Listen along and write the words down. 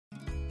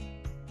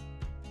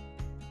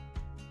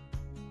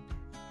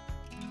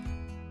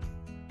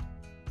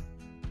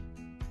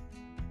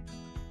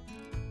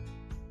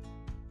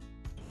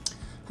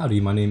Howdy,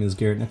 my name is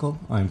Garrett Nickell.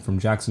 I'm from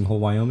Jackson Hole,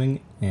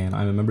 Wyoming, and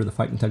I'm a member of the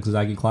Fighting Texas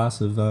Aggie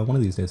class of one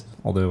of these days.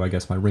 Although I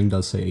guess my ring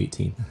does say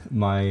 18.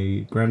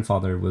 My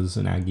grandfather was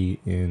an Aggie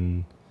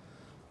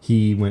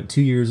he went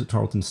 2 years at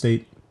Tarleton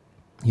State.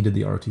 He did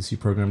the ROTC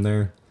program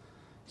there.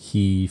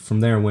 He, from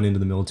there, went into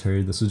the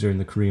military. This was during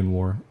the Korean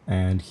War,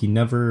 and he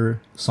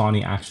never saw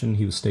any action.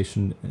 He was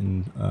stationed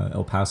in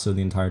El Paso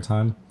the entire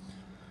time.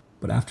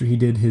 But after he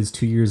did his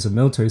 2 years of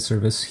military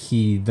service,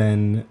 he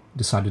then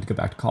decided to go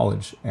back to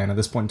college. And at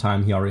this point in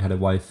time, he already had a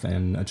wife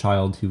and a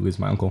child who is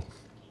my uncle.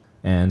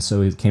 And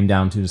so it came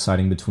down to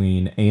deciding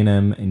between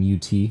A&M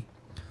and TU.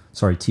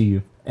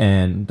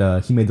 And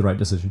he made the right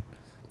decision.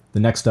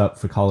 The next up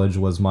for college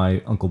was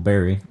my Uncle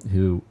Barry,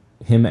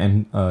 him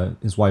and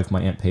his wife,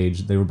 my Aunt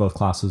Paige, they were both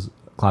class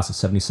of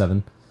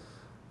 77.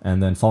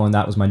 And then following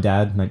that was my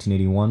dad,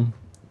 1981.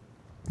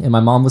 And my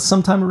mom was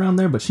sometime around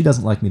there, but she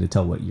doesn't like me to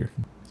tell what year.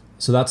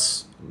 So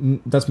that's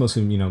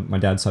mostly, my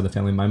dad's side of the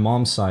family. My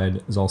mom's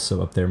side is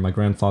also up there. My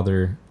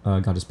grandfather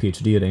got his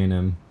PhD at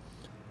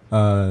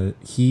A&M.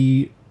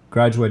 He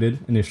graduated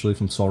initially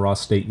from Sul Ross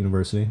State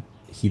University.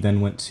 He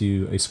then went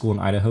to a school in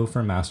Idaho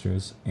for a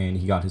master's, and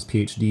he got his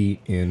PhD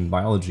in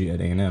biology at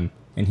A&M.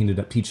 And he ended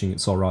up teaching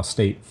at Sul Ross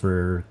State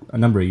for a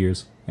number of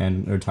years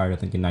and retired, I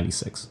think, in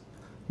 '96.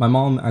 My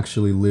mom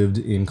actually lived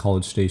in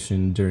College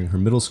Station during her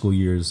middle school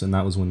years, and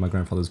that was when my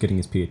grandfather was getting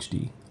his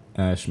PhD.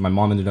 My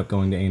mom ended up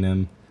going to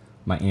A&M.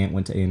 My aunt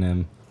went to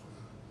A&M,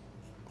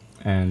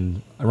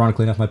 and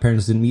ironically enough, my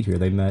parents didn't meet here.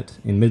 They met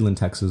in Midland,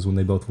 Texas, when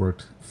they both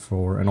worked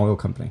for an oil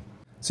company.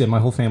 So yeah, my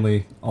whole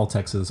family, all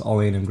Texas,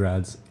 all A&M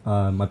grads.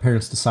 My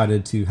parents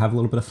decided to have a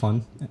little bit of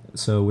fun.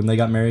 So when they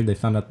got married, they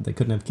found out that they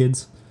couldn't have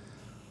kids.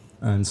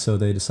 And so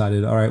they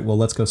decided, all right, well,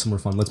 let's go somewhere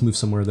fun. Let's move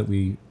somewhere that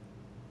we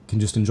can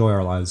just enjoy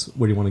our lives.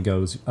 Where do you want to go?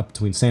 It was up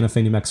between Santa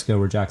Fe, New Mexico,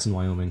 or Jackson,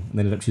 Wyoming. And they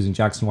ended up choosing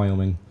Jackson,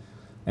 Wyoming.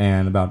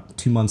 And about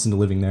 2 months into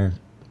living there,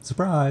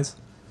 surprise!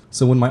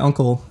 So when my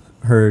uncle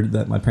heard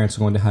that my parents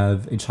were going to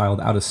have a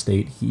child out of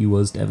state, he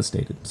was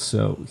devastated.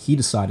 So he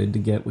decided to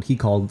get what he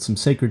called some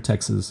sacred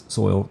Texas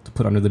soil to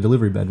put under the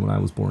delivery bed when I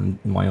was born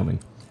in Wyoming.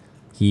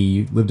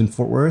 He lived in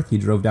Fort Worth. He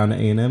drove down to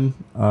A&M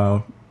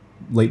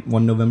late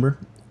one November,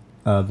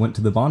 went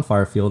to the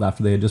bonfire field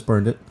after they had just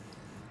burned it,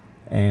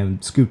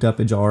 and scooped up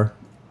a jar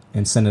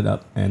and sent it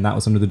up, and that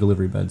was under the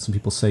delivery bed. Some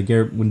people say,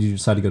 Garrett, when did you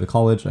decide to go to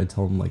college? I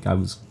told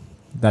them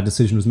that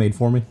decision was made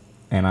for me,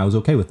 and I was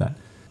okay with that.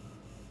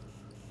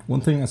 One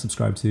thing I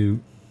subscribe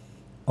to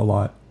a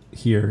lot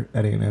here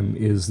at A&M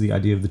is the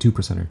idea of the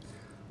 2%er,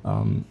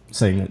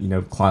 saying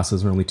that,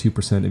 classes are only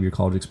 2% of your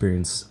college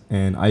experience.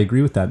 And I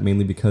agree with that,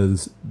 mainly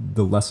because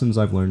the lessons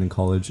I've learned in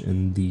college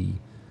and the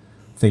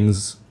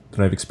things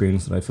that I've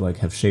experienced that I feel like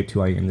have shaped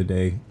who I am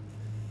today,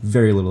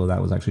 very little of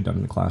that was actually done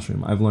in the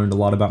classroom. I've learned a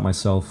lot about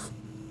myself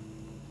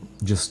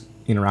just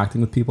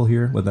interacting with people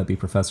here, whether that be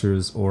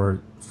professors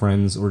or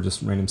friends or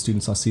just random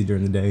students I see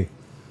during the day.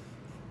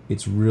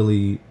 It's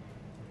really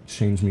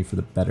changed me for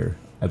the better,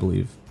 I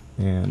believe.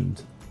 And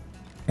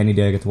any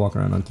day I get to walk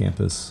around on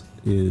campus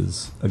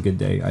is a good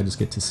day. I just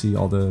get to see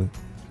all the...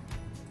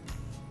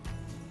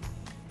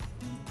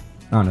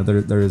 I don't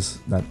know, there is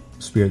that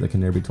spirit that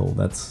can never be told.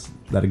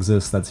 That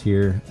exists, that's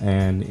here,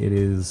 and it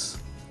is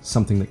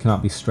something that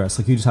cannot be stressed.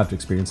 You just have to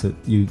experience it.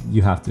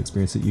 You have to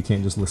experience it. You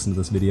can't just listen to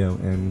this video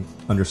and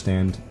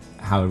understand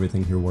how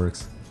everything here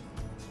works.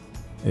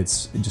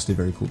 It's just a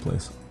very cool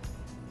place.